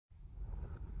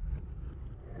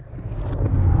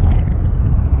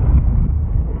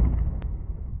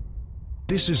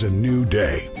This is a new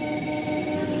day.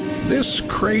 This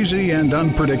crazy and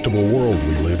unpredictable world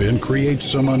we live in creates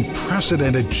some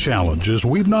unprecedented challenges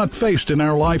we've not faced in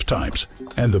our lifetimes.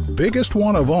 And the biggest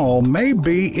one of all may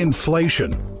be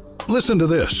inflation. Listen to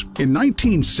this. In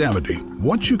 1970,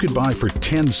 what you could buy for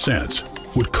 10 cents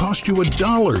would cost you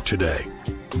 $1 today.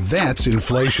 That's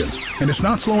inflation, and it's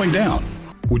not slowing down.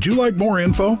 Would you like more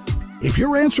info? If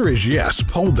your answer is yes,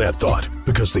 hold that thought,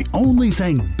 because the only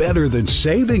thing better than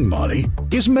saving money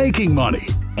is making money.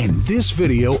 And this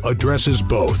video addresses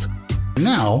both.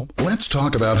 Now, let's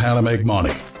talk about how to make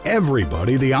money.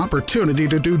 Everybody the opportunity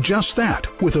to do just that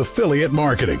with affiliate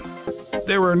marketing.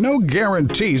 There are no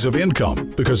guarantees of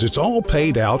income because it's all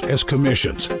paid out as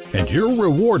commissions, and you're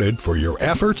rewarded for your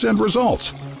efforts and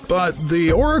results. But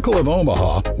the Oracle of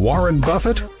Omaha, Warren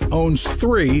Buffett, owns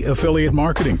 3 affiliate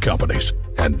marketing companies.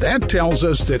 And that tells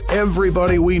us that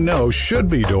everybody we know should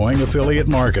be doing affiliate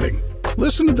marketing.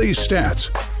 Listen to these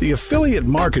stats. The affiliate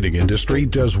marketing industry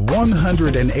does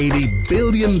 $180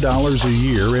 billion a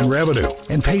year in revenue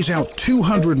and pays out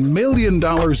 $200 million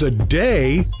a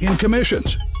day in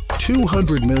commissions.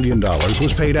 $200 million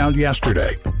was paid out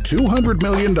yesterday. $200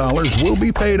 million will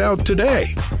be paid out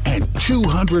today. And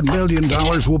 $200 million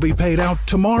will be paid out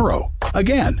tomorrow.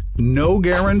 Again, no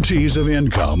guarantees of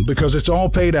income because it's all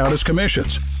paid out as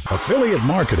commissions. Affiliate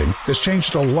marketing has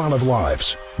changed a lot of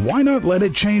lives. Why not let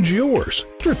it change yours?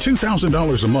 Extra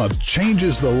 $2,000 a month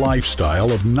changes the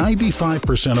lifestyle of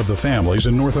 95% of the families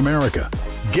in North America.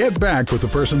 Get back with the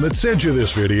person that sent you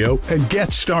this video and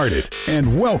get started.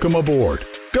 And welcome aboard.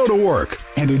 Go to work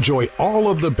and enjoy all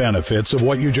of the benefits of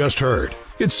what you just heard.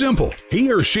 It's simple.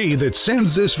 He or she that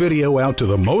sends this video out to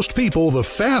the most people the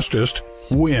fastest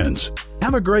wins.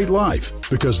 Have a great life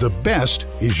because the best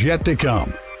is yet to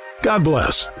come. God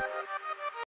bless.